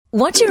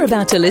What you're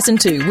about to listen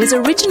to was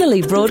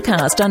originally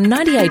broadcast on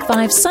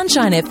 98.5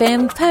 Sunshine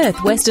FM,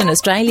 Perth, Western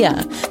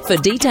Australia. For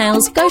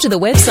details, go to the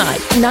website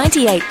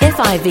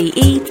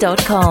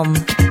 98five.com.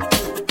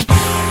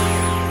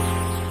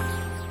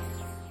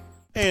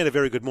 And a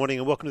very good morning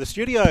and welcome to the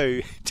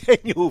studio.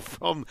 Daniel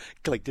from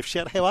Collective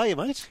Shout. How are you,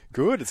 mate?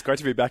 Good. It's great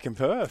to be back in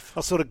Perth.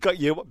 I sort of got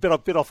you a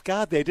bit off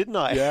guard there, didn't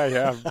I?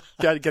 Yeah.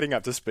 Getting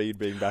up to speed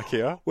being back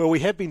here. Well, we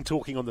have been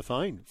talking on the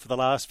phone for the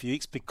last few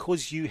weeks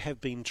because you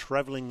have been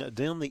travelling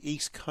down the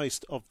east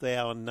coast of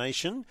our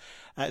nation.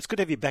 It's good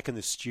to have you back in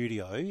the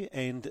studio.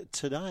 And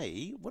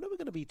today, what are we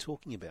going to be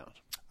talking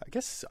about? I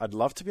guess I'd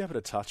love to be able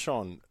to touch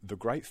on the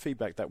great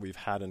feedback that we've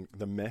had and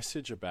the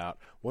message about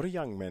what do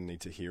young men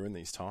need to hear in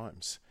these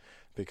times.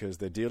 Because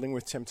they're dealing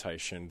with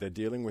temptation, they're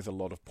dealing with a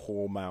lot of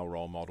poor male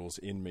role models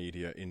in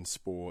media, in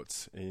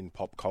sports, in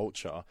pop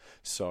culture.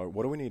 So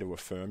what do we need to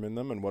affirm in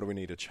them and what do we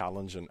need to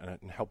challenge and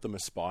help them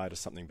aspire to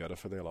something better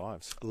for their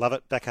lives? Love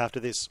it. Back after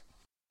this.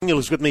 Daniel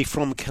is with me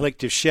from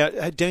Collective Shout.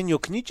 Daniel,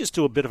 can you just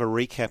do a bit of a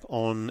recap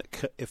on,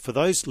 for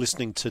those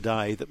listening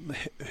today,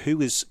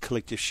 who is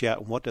Collective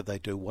Shout and what do they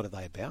do? What are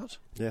they about?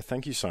 Yeah,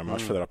 thank you so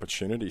much for that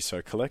opportunity.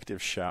 So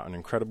Collective Shout, an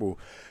incredible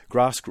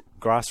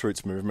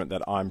grassroots movement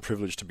that I'm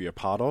privileged to be a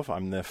part of.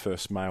 I'm their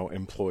first male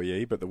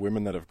employee, but the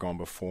women that have gone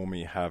before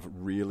me have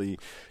really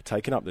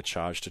taken up the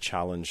charge to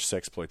challenge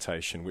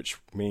sexploitation, which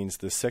means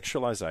the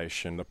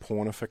sexualization, the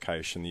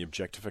pornification, the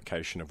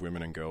objectification of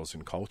women and girls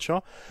in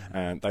culture.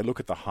 And they look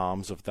at the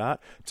harms of that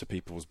to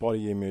people's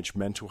body image,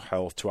 mental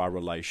health, to our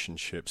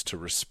relationships, to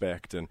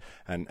respect, and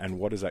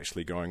what is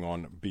actually going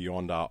on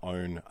beyond our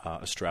own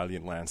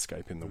Australian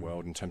landscape in the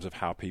world in terms of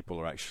how people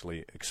are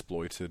actually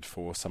exploited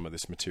for some of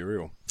this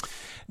material.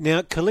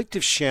 Now,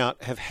 Collective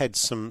Shout have had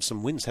some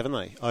wins, haven't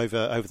they,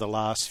 over the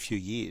last few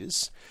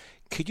years?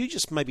 Could you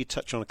just maybe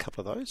touch on a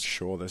couple of those?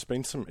 Sure. There's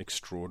been some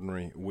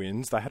extraordinary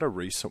wins. They had a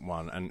recent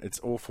one, and it's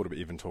awful to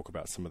even talk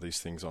about some of these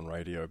things on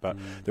radio, but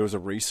there was a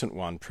recent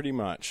one, pretty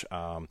much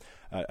a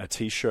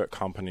T-shirt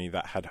company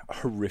that had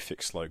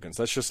horrific slogans.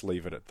 Let's just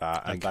leave it at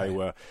that. And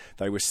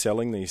they were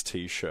selling these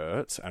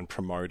T-shirts and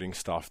promoting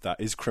stuff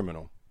that is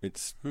criminal.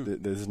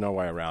 There's no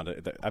way around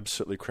it. They're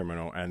absolutely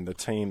criminal. And the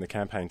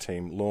campaign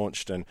team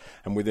launched, and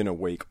within a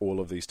week, all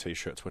of these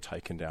T-shirts were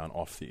taken down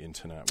off the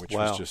internet, which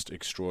was just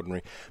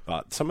extraordinary.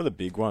 But some of the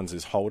big ones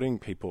is holding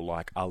people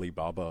like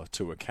Alibaba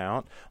to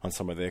account on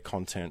some of their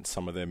content,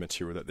 some of their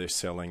material that they're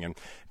selling. And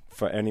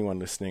for anyone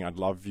listening, I'd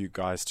love you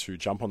guys to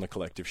jump on the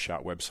Collective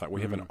Shout website.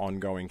 We have an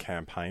ongoing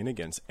campaign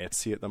against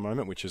Etsy at the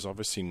moment, which is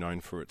obviously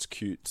known for its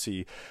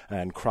cutesy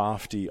and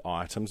crafty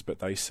items, but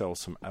they sell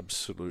some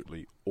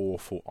absolutely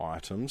awful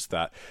items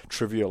that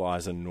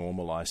trivialize and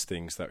normalize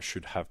things that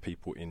should have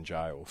people in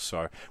jail.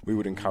 So we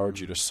would encourage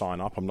you to sign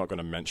up. I'm not going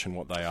to mention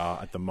what they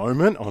are at the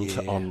moment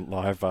on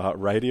live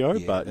radio,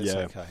 but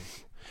okay.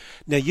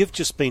 Now, you've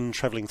just been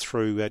travelling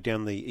through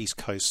down the east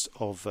coast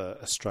of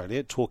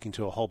Australia, talking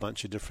to a whole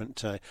bunch of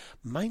different,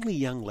 mainly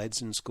young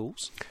lads in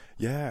schools.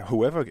 Yeah,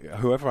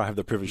 whoever I have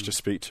the privilege to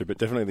speak to, but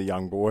definitely the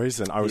young boys.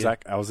 And I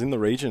was in the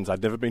regions.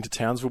 I'd never been to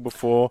Townsville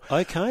before.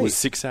 Okay. It was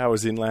 6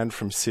 hours inland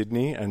from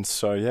Sydney, and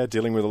so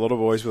dealing with a lot of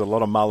boys with a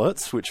lot of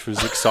mullets, which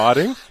was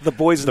exciting. The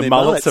boys and the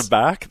mullets are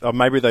back. Or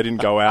maybe they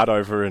didn't go out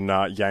over in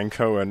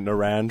Yanco and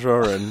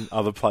Narandra and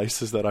other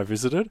places that I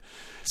visited.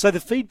 So the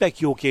feedback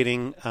you're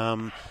getting.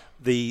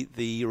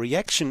 The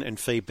reaction and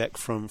feedback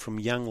from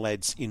young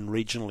lads in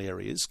regional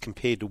areas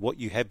compared to what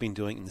you have been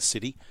doing in the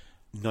city,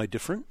 no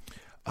different?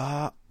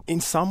 In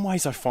some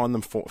ways, I find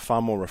them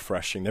far more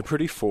refreshing. They're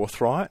pretty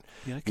forthright.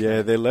 Okay.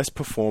 Yeah, they're less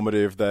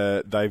performative.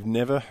 They've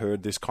never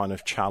heard this kind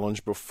of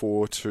challenge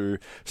before to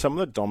some of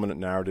the dominant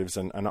narratives,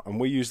 and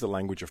we use the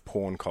language of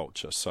porn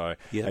culture. So,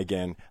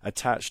 again,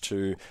 attached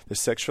to the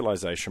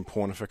sexualization,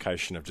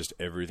 pornification of just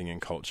everything in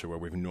culture where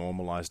we've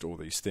normalized all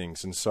these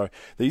things. And so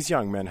these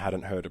young men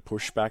hadn't heard a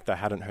pushback. They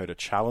hadn't heard a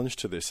challenge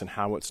to this and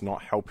how it's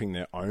not helping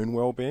their own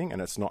well-being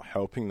and it's not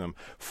helping them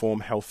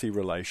form healthy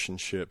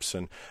relationships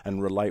and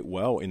relate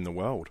well in the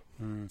world.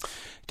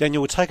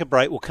 Daniel, we'll take a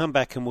break. We'll come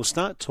back and we'll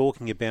start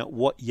talking about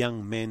what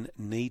young men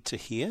need to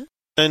hear.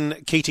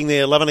 And Keating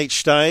there, loving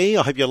each day.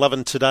 I hope you're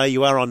loving today.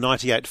 You are on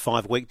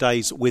 98.5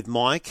 weekdays with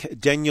Mike.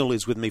 Daniel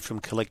is with me from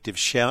Collective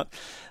Shout.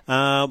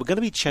 We're going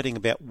to be chatting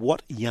about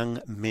what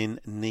young men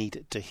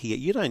need to hear.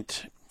 You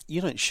don't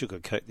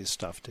sugarcoat this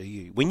stuff, do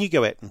you? When you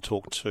go out and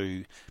talk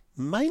to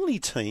mainly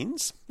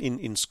teens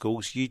in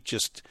schools, you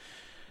just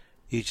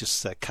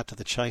cut to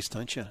the chase,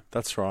 don't you?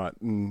 That's right.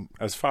 And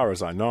as far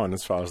as I know, and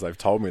as far as they've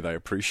told me, they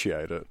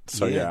appreciate it.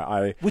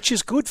 So which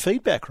is good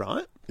feedback,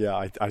 right?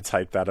 Yeah, I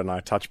take that and I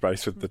touch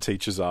base with the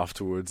teachers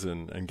afterwards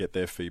and get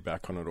their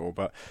feedback on it all.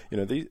 But,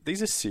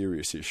 these are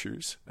serious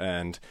issues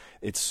and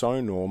it's so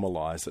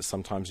normalised that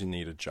sometimes you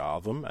need to jar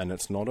them, and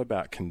it's not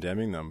about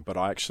condemning them. But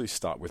I actually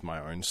start with my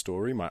own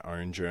story, my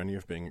own journey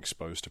of being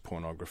exposed to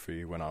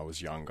pornography when I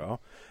was younger,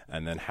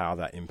 and then how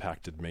that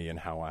impacted me and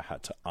how I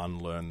had to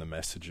unlearn the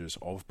messages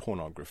of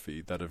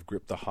pornography that have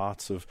gripped the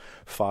hearts of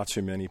far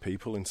too many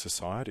people in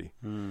society.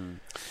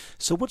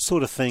 So what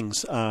sort of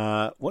things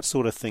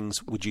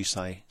would you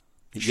say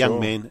that young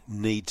men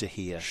need to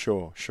hear?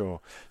 Sure.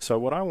 So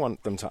what I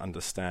want them to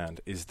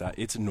understand is that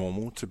it's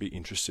normal to be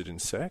interested in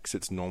sex.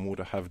 It's normal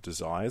to have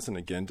desires. And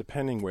again,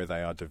 depending where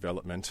they are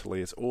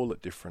developmentally, it's all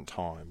at different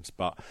times.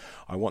 But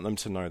I want them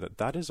to know that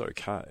that is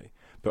okay.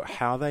 But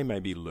how they may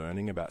be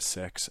learning about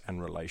sex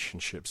and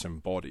relationships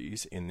and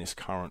bodies in this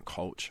current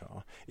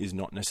culture is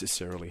not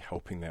necessarily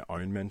helping their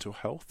own mental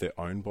health, their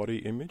own body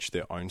image,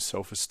 their own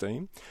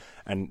self-esteem,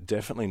 and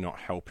definitely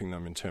not helping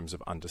them in terms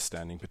of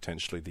understanding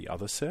potentially the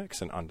other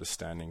sex and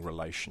understanding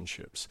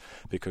relationships.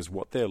 Because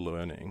what they're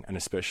learning, and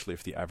especially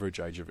if the average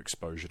age of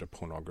exposure to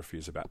pornography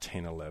is about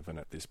 10, 11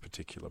 at this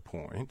particular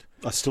point.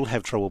 I still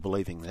have trouble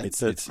believing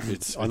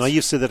that. I know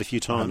you've said that a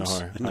few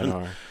times.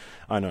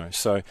 I know.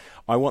 So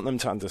I want them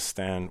to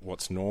understand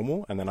what's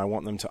normal, and then I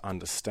want them to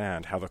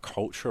understand how the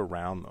culture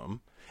around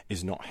them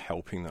is not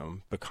helping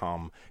them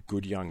become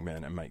good young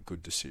men and make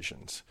good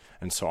decisions.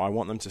 And so I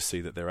want them to see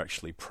that they're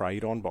actually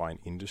preyed on by an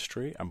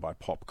industry and by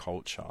pop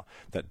culture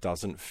that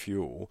doesn't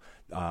fuel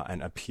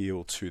and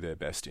appeal to their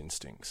best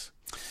instincts.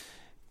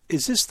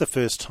 Is this the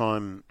first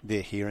time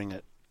they're hearing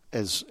it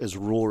as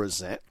raw as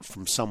that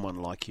from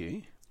someone like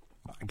you?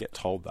 I get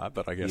told that,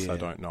 but I guess I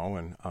don't know.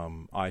 And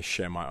I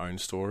share my own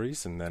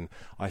stories, and then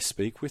I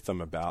speak with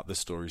them about the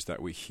stories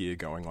that we hear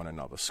going on in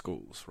other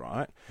schools,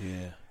 right?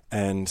 Yeah.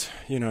 And,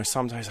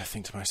 some days I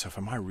think to myself,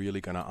 am I really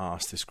going to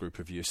ask this group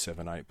of Year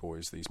 7, 8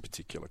 boys these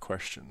particular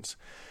questions?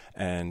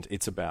 And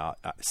it's about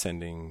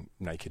sending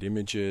naked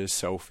images,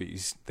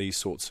 selfies, these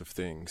sorts of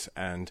things.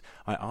 And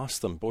I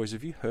ask them, boys,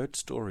 have you heard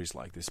stories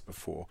like this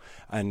before?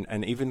 And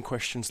even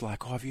questions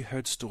like, have you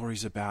heard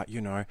stories about,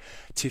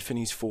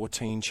 Tiffany's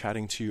 14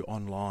 chatting to you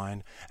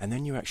online? And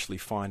then you actually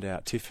find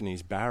out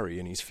Tiffany's Barry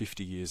and he's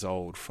 50 years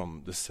old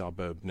from the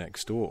suburb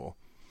next door.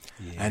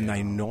 Yeah. And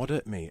they nod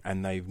at me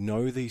and they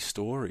know these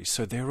stories.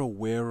 So they're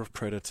aware of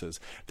predators.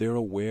 They're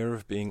aware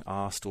of being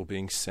asked or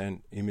being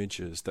sent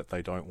images that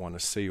they don't want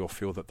to see or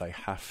feel that they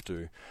have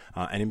to.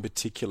 And in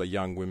particular,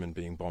 young women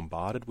being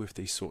bombarded with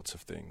these sorts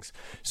of things.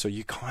 So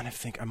you kind of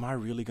think, am I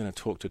really going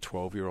to talk to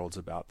 12-year-olds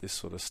about this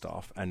sort of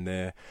stuff?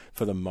 And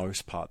for the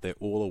most part, they're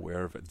all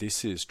aware of it.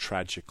 This is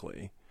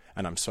tragically,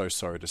 and I'm so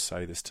sorry to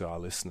say this to our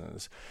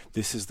listeners,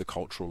 this is the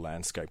cultural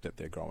landscape that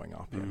they're growing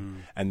up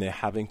in. And they're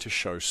having to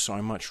show so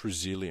much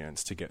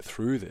resilience to get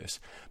through this,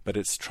 but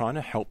it's trying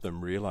to help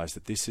them realize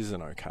that this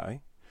isn't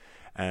okay.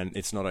 And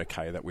it's not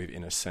okay that we've,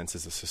 in a sense,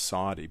 as a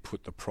society,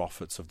 put the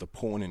profits of the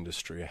porn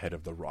industry ahead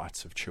of the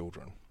rights of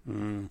children.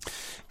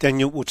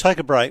 Daniel, we'll take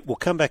a break. We'll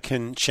come back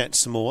and chat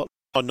some more.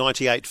 On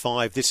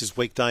 98.5, this is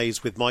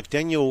Weekdays with Mike.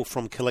 Daniel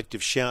from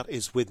Collective Shout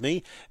is with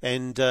me.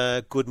 And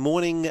good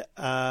morning,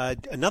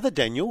 another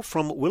Daniel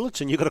from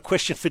Willerton. You've got a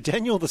question for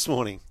Daniel this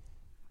morning.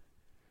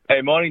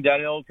 Hey, morning,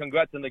 Daniel.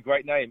 Congrats on the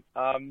great name.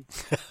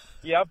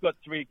 I've got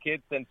 3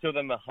 kids, and 2 of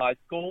them are high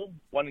school,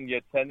 1 in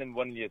year 10 and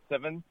 1 in year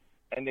 7,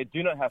 and they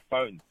do not have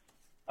phones.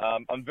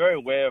 I'm very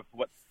aware of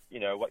what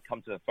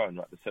comes to the phone,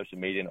 like the social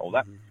media and all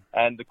that.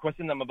 And the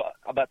question I'm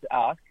about to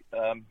ask,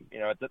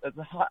 it's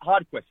a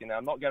hard question.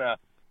 I'm not going to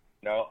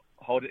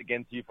hold it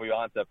against you for your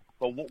answer.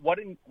 But what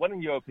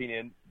in your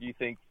opinion, do you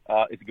think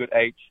is a good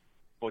age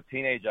for a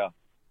teenager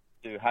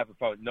to have a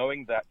phone,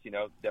 knowing that,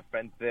 their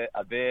friends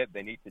are there,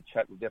 they need to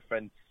chat with their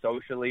friends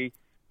socially,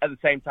 at the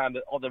same time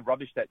that all the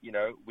rubbish that,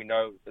 we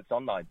know it's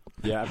online?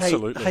 Yeah,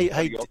 absolutely.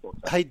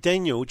 Hey,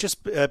 Daniel,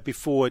 just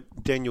before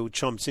Daniel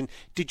chimes in,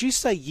 did you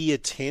say year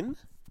 10?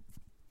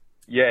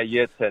 Yeah,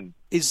 year 10.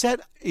 Year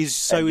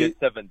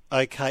 7.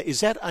 Okay, is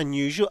that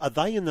unusual? Are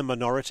they in the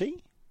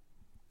minority?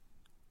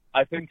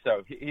 I think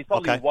so. He's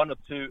probably 1 or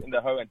 2 in the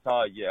whole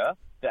entire year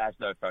that has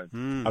no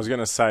phone. I was going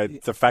to say,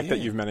 the fact that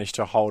you've managed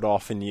to hold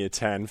off in year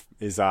 10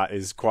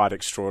 is quite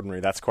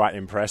extraordinary. That's quite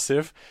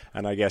impressive.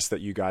 And I guess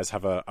that you guys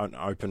have an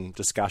open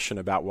discussion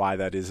about why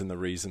that is and the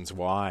reasons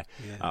why.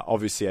 Yeah.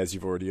 Obviously, as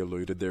you've already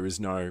alluded, there is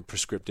no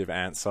prescriptive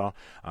answer.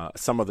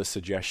 Some of the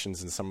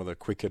suggestions and some of the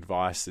quick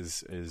advice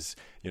is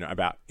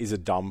about, is a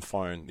dumb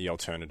phone the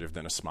alternative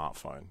than a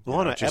smartphone? Well,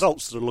 I know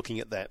adults that are looking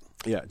at that.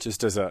 Yeah,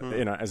 just as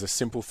as a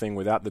simple thing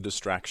without the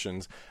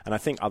distractions. And I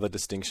think other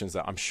distinctions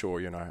that I'm sure,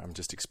 I'm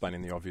just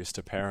explaining the obvious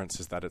to parents,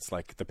 is that it's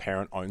like the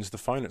parent owns the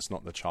phone, it's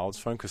not the child's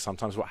phone, because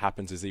sometimes what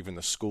happens is even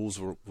the schools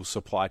will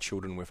supply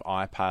children with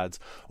iPads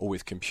or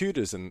with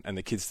computers, and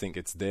the kids think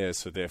it's theirs,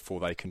 so therefore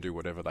they can do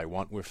whatever they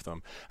want with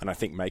them. And I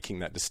think making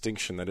that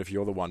distinction that if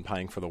you're the one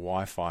paying for the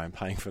Wi-Fi and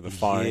paying for the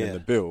phone and the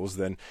bills,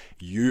 then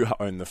you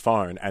own the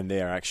phone and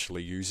they're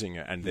actually using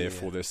it, and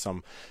therefore there's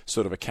some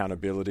sort of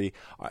accountability.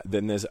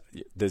 Then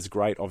there's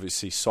great,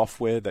 obviously,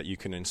 software that you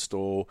can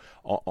install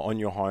on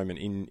your home and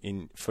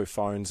in for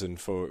phones and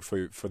for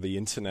the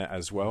internet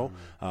as well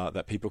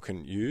that people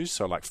can use.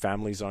 So like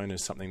Family Zone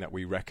is something that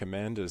we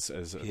recommend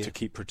to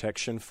keep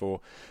protection for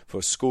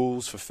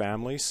schools, for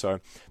families. So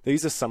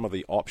these are some of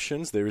the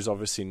options. There is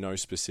obviously no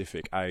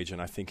specific age,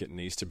 and I think it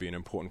needs to be an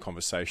important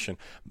conversation.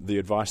 The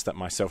advice that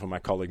myself and my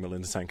colleague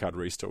Melinda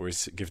Sankard-Reist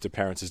always give to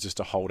parents is just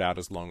to hold out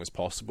as long as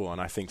possible.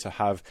 And I think to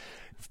have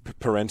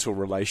parental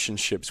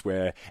relationships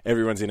where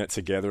everyone's in it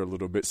together a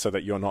little bit so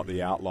that you're not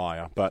the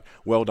outlier. But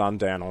well done,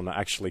 Dan, on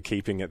actually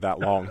keeping it that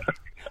long.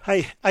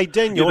 Hey,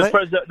 Daniel. Yeah,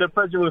 the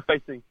pressure we're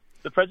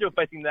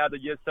facing now, the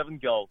year 7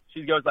 girl,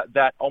 she goes like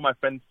that. All my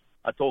friends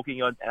are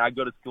talking on, and I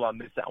go to school, I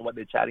miss out on what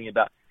they're chatting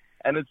about.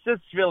 And it's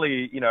just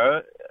really,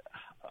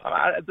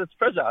 it's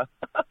pressure.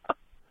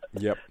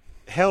 Yep.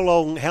 How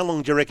long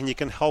do you reckon you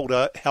can hold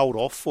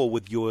off for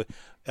with your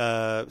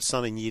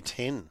son in year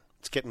 10?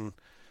 It's getting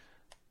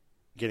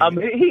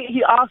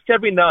he asks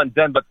every now and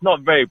then, but it's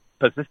not very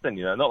persistent,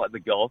 not like the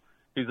girl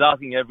who's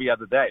asking every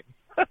other day.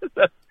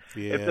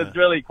 It's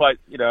really quite,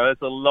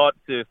 it's a lot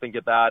to think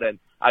about. And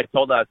I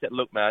told her, I said,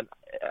 look, man,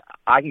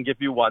 I can give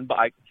you one, but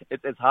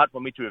it's hard for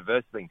me to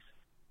reverse things,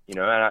 and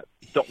I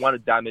don't want to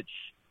damage,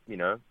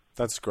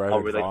 That's great our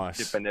advice.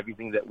 relationship and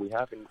everything that we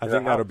have. I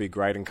think that'll be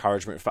great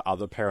encouragement for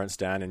other parents,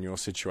 Dan, in your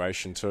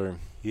situation too.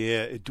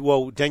 Yeah,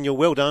 well, Daniel,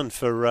 well done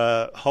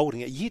for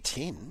holding it. Year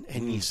 10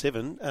 and year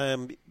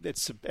 7,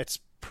 that's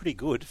pretty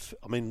good.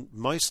 I mean,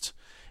 most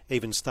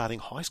even starting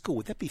high school,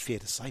 would that be fair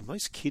to say?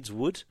 Most kids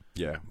would.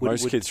 Yeah,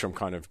 most kids from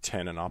kind of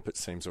 10 and up, it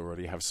seems,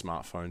 already have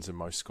smartphones in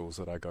most schools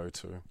that I go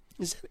to.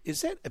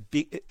 Is that a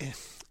big?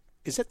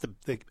 Is that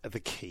the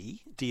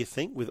key, do you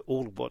think, with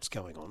all of what's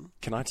going on?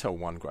 Can I tell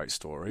one great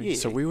story? Yeah.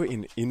 So we were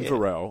in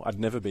Inverell. I'd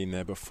never been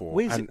there before.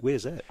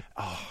 Where's that?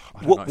 I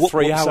don't know,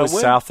 3 hours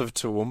south of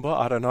Toowoomba.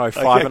 I don't know,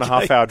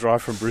 5.5 hour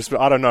drive from Brisbane.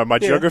 I don't know. My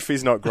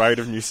geography's not great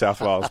of New South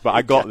Wales, but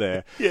I got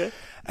there. Yeah.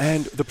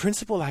 And the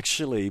principal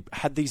actually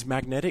had these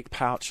magnetic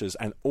pouches,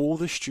 and all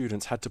the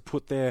students had to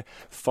put their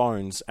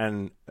phones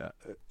and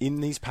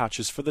in these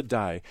pouches for the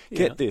day.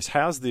 Get this.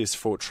 How's this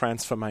for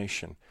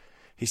transformation?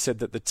 He said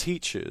that the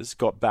teachers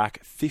got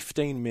back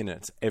 15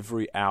 minutes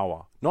every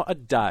hour. Not a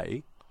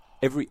day,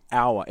 every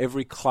hour,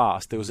 every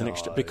class. There was an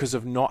extra because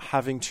of not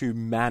having to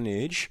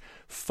manage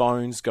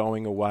phones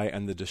going away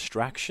and the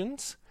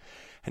distractions.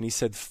 And he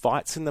said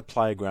fights in the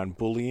playground,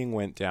 bullying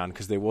went down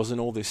because there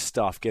wasn't all this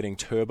stuff getting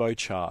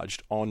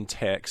turbocharged on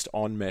text,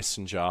 on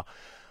Messenger,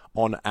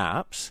 on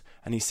apps.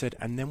 And he said,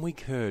 and then we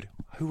heard,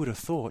 who would have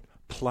thought,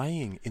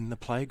 playing in the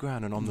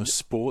playground and on the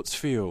sports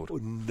field.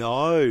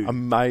 No.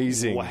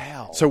 Amazing.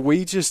 Wow. So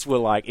we just were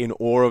like in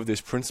awe of this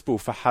principal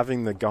for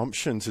having the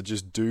gumption to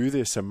just do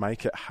this and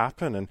make it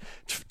happen, and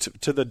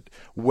to the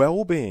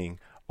well-being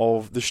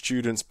of the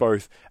students,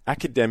 both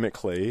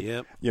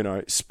academically,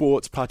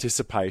 sports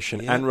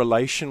participation and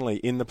relationally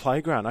in the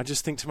playground. I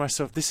just think to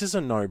myself, this is a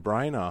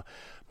no-brainer,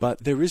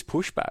 but there is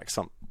pushback,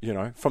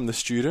 from the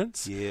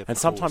students and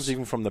sometimes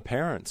even from the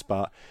parents.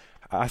 But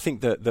I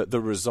think that the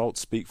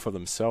results speak for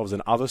themselves,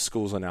 and other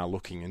schools are now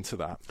looking into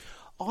that.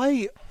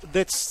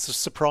 That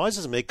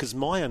surprises me, because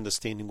my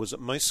understanding was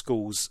that most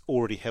schools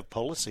already have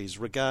policies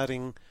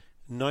regarding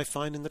no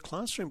phone in the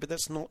classroom, but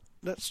that's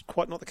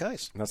quite not the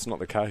case. That's not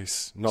the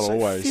case. Not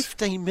always.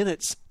 15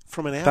 minutes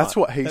from an hour. That's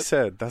what he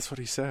said. That's what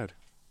he said.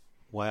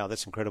 Wow,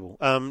 that's incredible.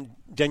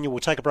 Daniel,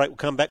 we'll take a break. We'll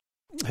come back.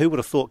 Who would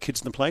have thought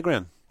kids in the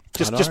playground?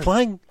 Just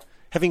playing,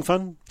 having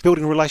fun,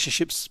 building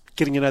relationships,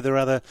 getting to know their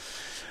other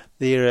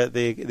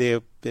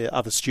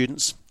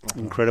students.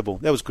 Incredible.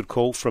 That was a good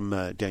call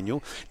from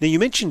Daniel. Now, you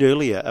mentioned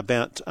earlier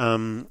about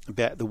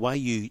the way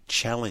you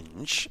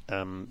challenge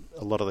a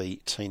lot of the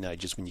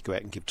teenagers when you go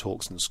out and give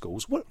talks in the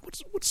schools. What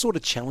sort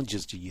of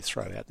challenges do you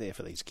throw out there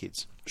for these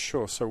kids?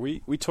 Sure. So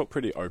we talk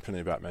pretty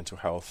openly about mental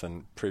health,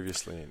 and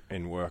previously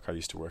in work I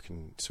used to work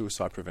in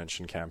suicide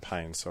prevention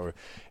campaigns. So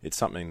it's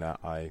something that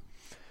I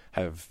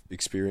have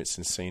experienced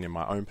and seen in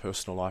my own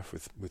personal life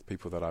with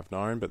people that I've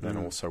known, but then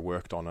also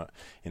worked on it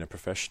in a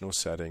professional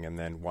setting, and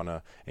then want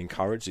to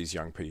encourage these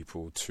young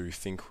people to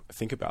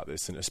think about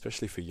this, and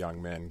especially for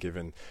young men,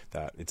 given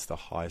that it's the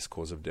highest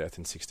cause of death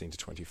in 16 to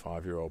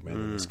 25-year-old men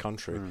in this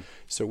country.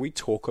 So we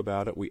talk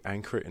about it, we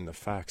anchor it in the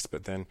facts,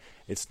 but then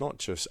it's not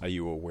just, are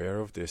you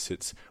aware of this?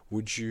 It's,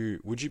 would you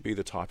be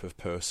the type of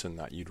person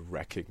that you'd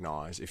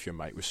recognize if your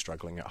mate was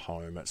struggling at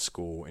home, at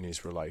school, in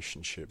his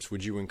relationships?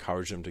 Would you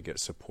encourage them to get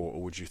support,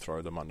 or would you throw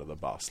them under the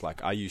bus?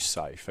 Like, are you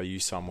safe? Are you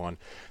someone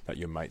that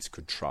your mates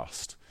could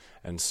trust?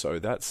 And so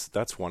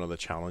that's one of the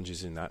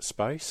challenges in that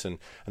space. And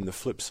the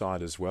flip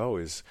side as well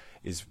is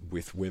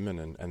with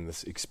women and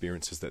the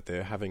experiences that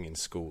they're having in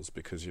schools,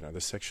 because the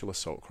sexual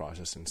assault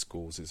crisis in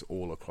schools is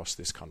all across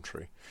this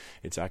country.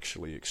 It's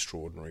actually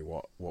extraordinary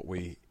what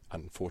we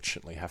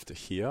unfortunately have to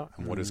hear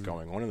and what is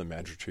going on in the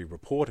mandatory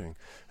reporting.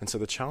 And so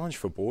the challenge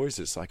for boys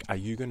is like, are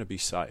you going to be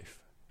safe?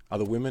 Are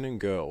the women and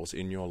girls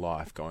in your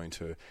life going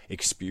to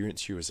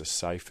experience you as a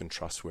safe and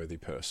trustworthy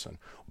person?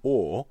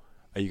 Or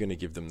are you going to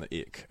give them the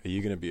ick? Are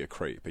you going to be a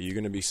creep? Are you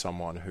going to be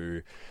someone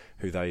who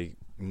they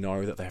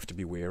know that they have to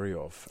be wary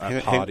of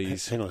at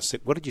parties? Hang on a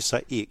sec. What did you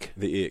say? Ick.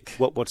 The ick.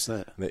 What's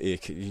that? The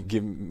ick. You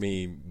give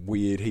me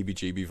weird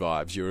heebie-jeebie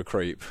vibes. You're a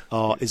creep.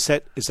 Oh, is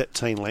that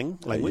teen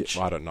language?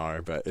 I don't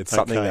know, but it's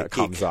something that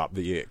comes up.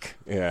 The ick.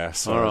 Yeah.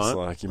 So it's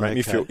like you make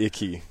me feel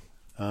icky.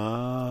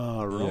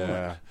 Ah, right.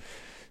 Yeah.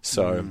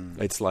 So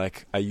it's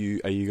like, are you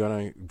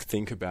going to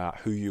think about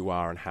who you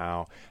are and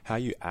how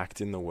you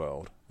act in the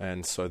world?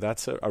 And so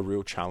that's a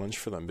real challenge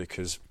for them,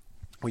 because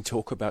we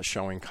talk about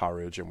showing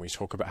courage and we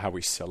talk about how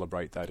we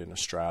celebrate that in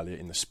Australia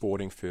in the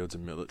sporting fields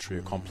and military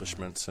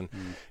accomplishments. And,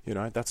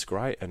 that's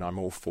great. And I'm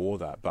all for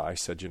that. But I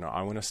said,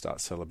 I want to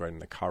start celebrating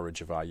the courage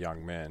of our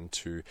young men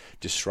to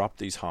disrupt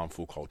these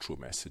harmful cultural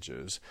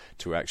messages,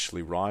 to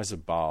actually rise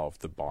above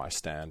the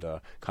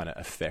bystander kind of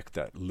effect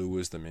that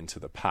lures them into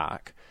the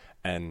pack.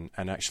 And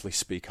actually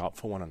speak up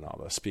for one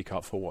another, speak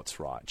up for what's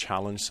right,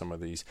 challenge some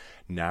of these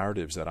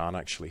narratives that aren't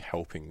actually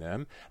helping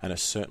them and are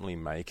certainly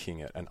making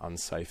it an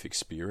unsafe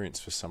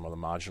experience for some of the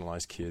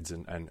marginalised kids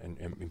and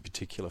in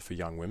particular for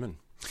young women.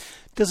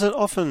 Does it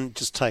often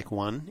just take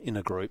one in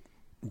a group,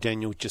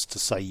 Daniel, just to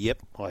say, yep,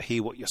 I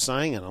hear what you're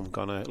saying and I'm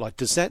going to,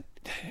 does that,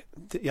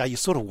 are you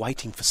sort of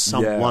waiting for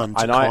someone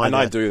to and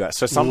I do that.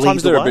 So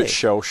sometimes they're a bit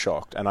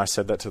shell-shocked, and I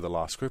said that to the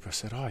last group. I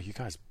said, you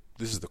guys,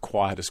 this is the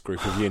quietest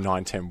group of year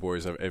 9, 10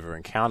 boys I've ever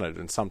encountered.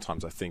 And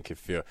sometimes I think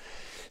if you're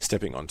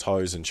stepping on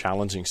toes and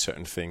challenging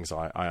certain things,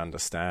 I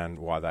understand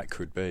why that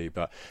could be.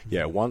 But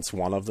yeah, once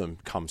one of them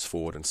comes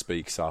forward and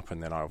speaks up,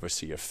 and then I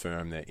obviously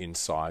affirm their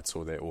insights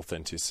or their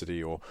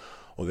authenticity or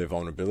their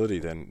vulnerability,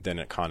 then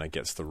it kind of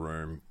gets the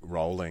room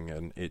rolling,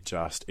 and it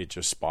just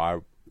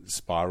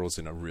spirals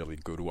in a really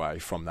good way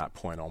from that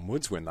point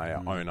onwards, when they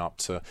own up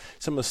to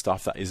some of the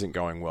stuff that isn't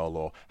going well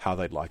or how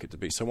they'd like it to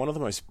be. So one of the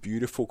most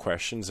beautiful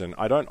questions, and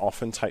I don't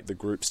often take the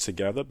groups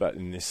together, but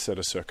in this set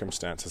of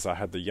circumstances, I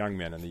had the young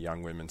men and the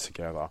young women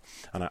together,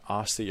 and I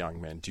asked the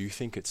young men, do you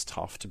think it's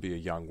tough to be a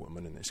young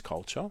woman in this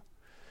culture?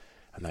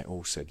 And they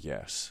all said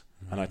yes.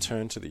 And I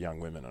turned to the young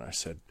women and I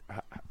said,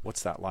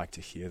 what's that like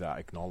to hear that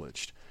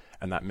acknowledged?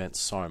 And that meant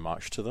so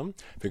much to them,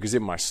 because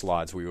in my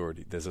slides,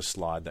 there's a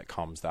slide that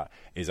comes that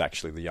is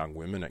actually the young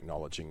women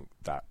acknowledging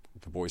that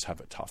the boys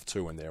have it tough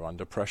too and they're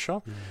under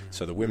pressure.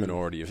 So the women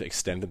already have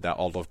extended that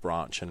olive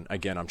branch. And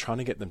again, I'm trying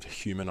to get them to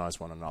humanize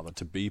one another,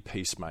 to be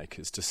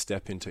peacemakers, to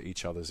step into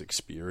each other's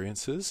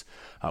experiences,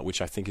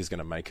 which I think is going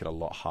to make it a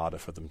lot harder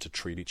for them to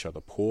treat each other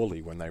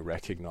poorly when they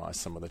recognize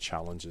some of the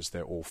challenges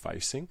they're all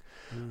facing.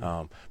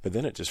 But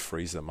then it just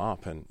frees them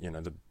up. And, one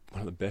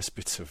of the best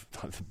bits of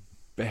the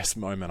best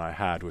moment I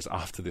had was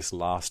after this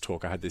last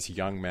talk. I had this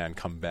young man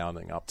come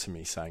bounding up to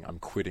me saying, I'm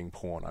quitting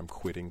porn,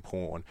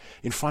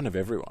 in front of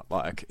everyone.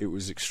 It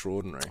was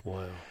extraordinary.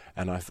 Wow.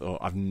 And I thought,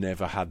 I've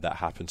never had that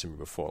happen to me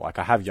before.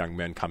 I have young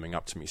men coming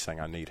up to me saying,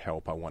 I need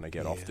help, I want to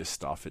get off this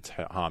stuff, it's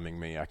harming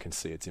me, I can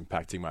see it's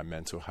impacting my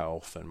mental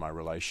health and my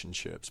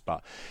relationships.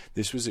 But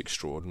this was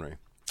extraordinary.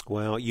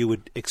 Well, you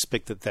would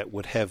expect that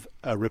would have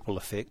a ripple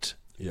effect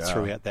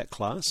throughout that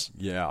class?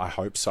 Yeah, I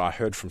hope so. I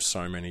heard from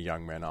so many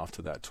young men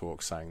after that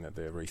talk saying that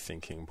they're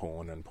rethinking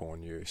porn and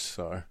porn use.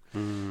 So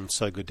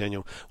good,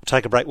 Daniel. We'll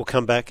take a break. We'll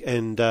come back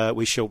and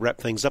we shall wrap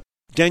things up.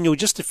 Daniel,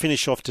 just to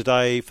finish off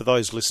today, for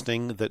those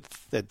listening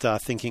that are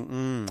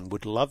thinking,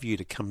 would love you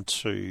to come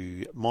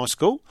to my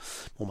school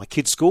or my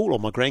kids' school or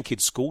my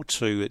grandkids' school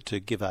to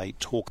give a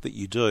talk that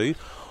you do.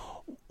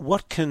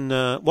 What can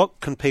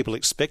people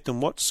expect,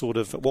 and what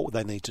would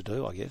they need to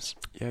do, I guess?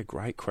 Yeah,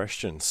 great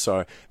question.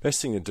 So best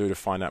thing to do to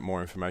find out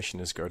more information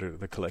is go to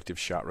the Collective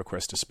Shout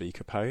Request a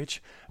Speaker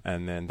page,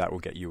 and then that will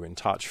get you in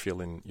touch, fill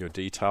in your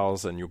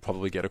details, and you'll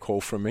probably get a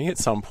call from me at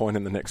some point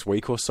in the next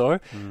week or so,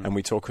 and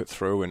we talk it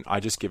through, and I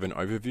just give an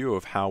overview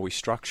of how we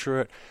structure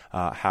it,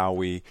 how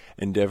we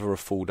endeavour a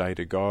full day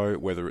to go,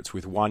 whether it's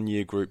with one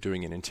year group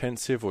doing an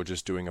intensive or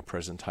just doing a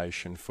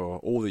presentation for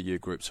all the year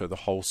groups, so the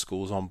whole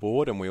school's on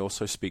board. And we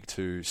also speak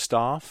to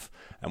staff,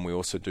 and we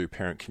also do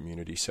parent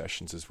community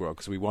sessions as well,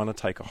 because we want to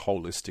take a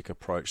holistic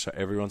approach so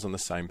everyone's on the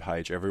same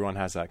page, everyone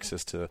has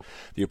access to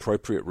the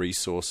appropriate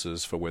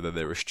resources for whether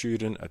they're a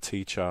student, a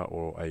teacher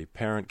or a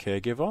parent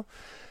caregiver.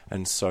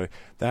 And so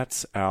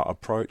that's our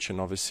approach, and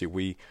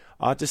obviously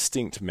our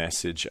distinct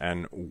message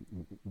and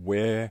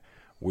where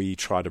we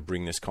try to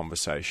bring this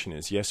conversation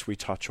is, yes, we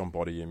touch on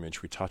body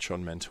image, we touch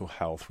on mental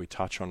health, we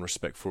touch on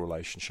respectful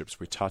relationships,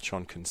 we touch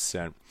on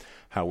consent.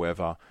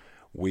 However,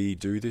 we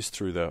do this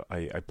through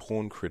a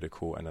porn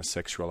critical and a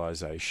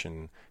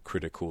sexualization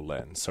critical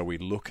lens. So we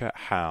look at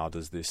how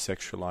does this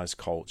sexualized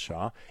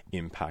culture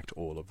impact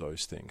all of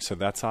those things. So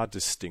that's our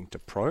distinct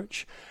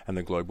approach, and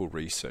the global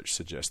research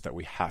suggests that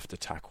we have to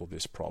tackle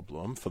this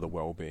problem for the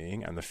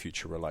well-being and the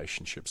future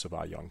relationships of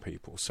our young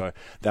people. So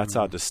that's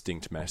our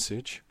distinct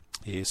message.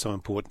 Yeah, so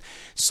important.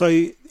 So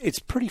it's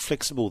pretty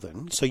flexible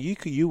then. So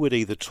you would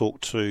either talk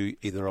to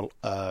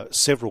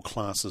several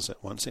classes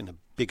at once in a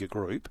bigger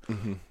group,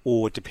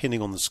 or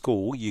depending on the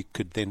school, you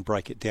could then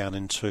break it down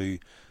into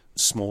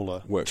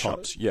smaller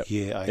workshops. type? Yep.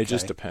 Yeah, okay. It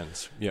just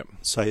depends. Yep.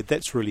 So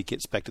that's really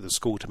gets back to the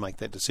school to make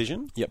that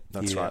decision? Yep,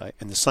 that's right.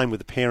 And the same with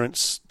the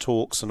parents'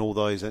 talks and all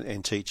those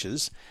and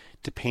teachers,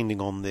 depending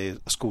on their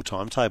school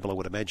timetable, I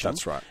would imagine.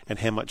 That's right. And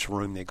how much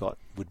room they got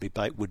would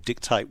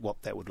dictate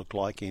what that would look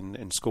like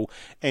in school.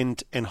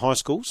 And high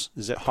schools?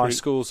 Is that high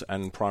schools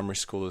and primary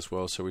school as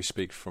well? So we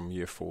speak from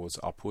year 4s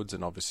upwards,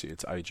 and obviously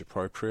it's age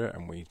appropriate,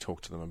 and we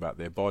talk to them about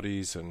their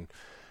bodies and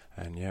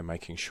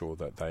making sure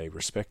that they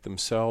respect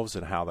themselves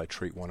and how they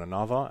treat one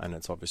another, and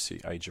it's obviously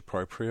age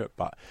appropriate.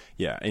 But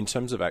yeah, in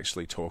terms of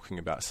actually talking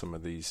about some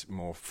of these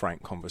more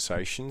frank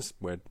conversations,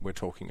 we're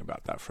talking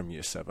about that from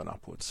year 7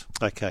 upwards.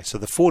 Okay, so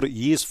the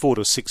years 4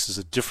 to 6 is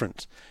a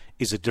different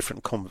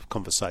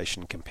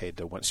conversation compared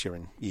to once you're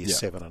in year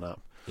 7 and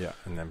up. Yeah,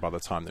 and then by the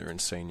time they're in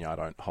senior, I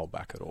don't hold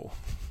back at all.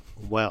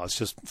 Wow, it's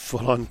just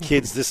full on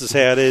kids. This is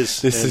how it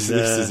is. This is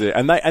it,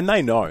 and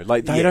they know.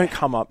 Like they don't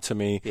come up to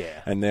me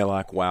Yeah. and they're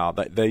like, "Wow."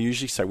 They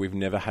usually say, "We've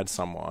never had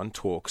someone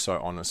talk so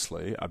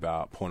honestly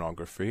about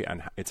pornography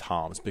and its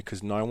harms,"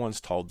 because no one's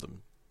told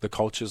them. The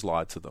culture's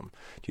lied to them.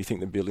 Do you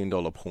think the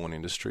billion-dollar porn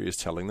industry is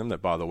telling them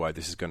that, by the way,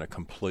 this is going to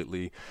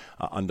completely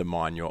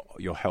undermine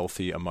your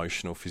healthy,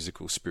 emotional,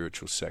 physical,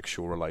 spiritual,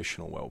 sexual,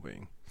 relational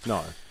well-being?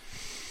 No.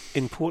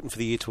 Important for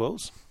the year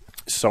 12s?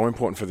 So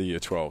important for the year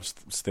 12s.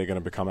 So they're going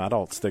to become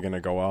adults. They're going to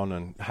go on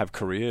and have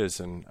careers.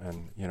 And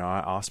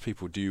I ask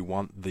people, do you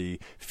want the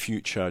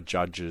future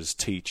judges,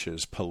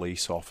 teachers,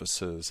 police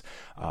officers,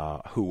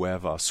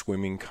 whoever,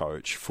 swimming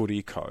coach,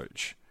 footy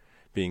coach,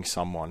 being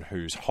someone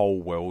whose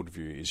whole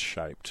worldview is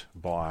shaped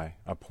by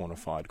a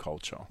pornified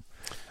culture?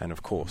 And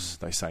of course,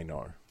 they say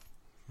no.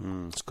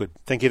 It's good.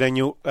 Thank you,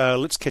 Daniel.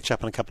 Let's catch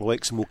up in a couple of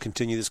weeks and we'll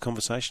continue this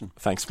conversation.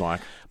 Thanks,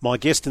 Mike. My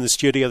guest in the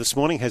studio this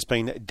morning has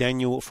been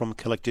Daniel from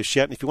Collective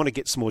Shout. And if you want to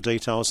get some more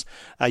details,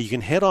 you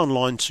can head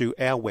online to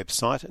our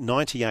website,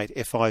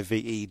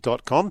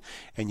 98five.com,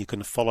 and you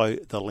can follow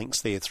the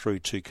links there through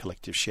to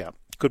Collective Shout.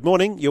 Good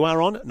morning. You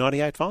are on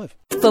 98.5.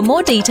 For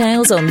more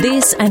details on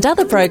this and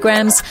other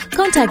programs,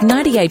 contact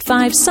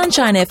 98.5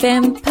 Sunshine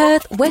FM,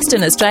 Perth,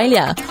 Western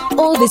Australia,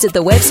 or visit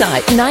the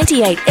website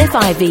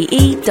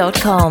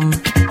 98five.com.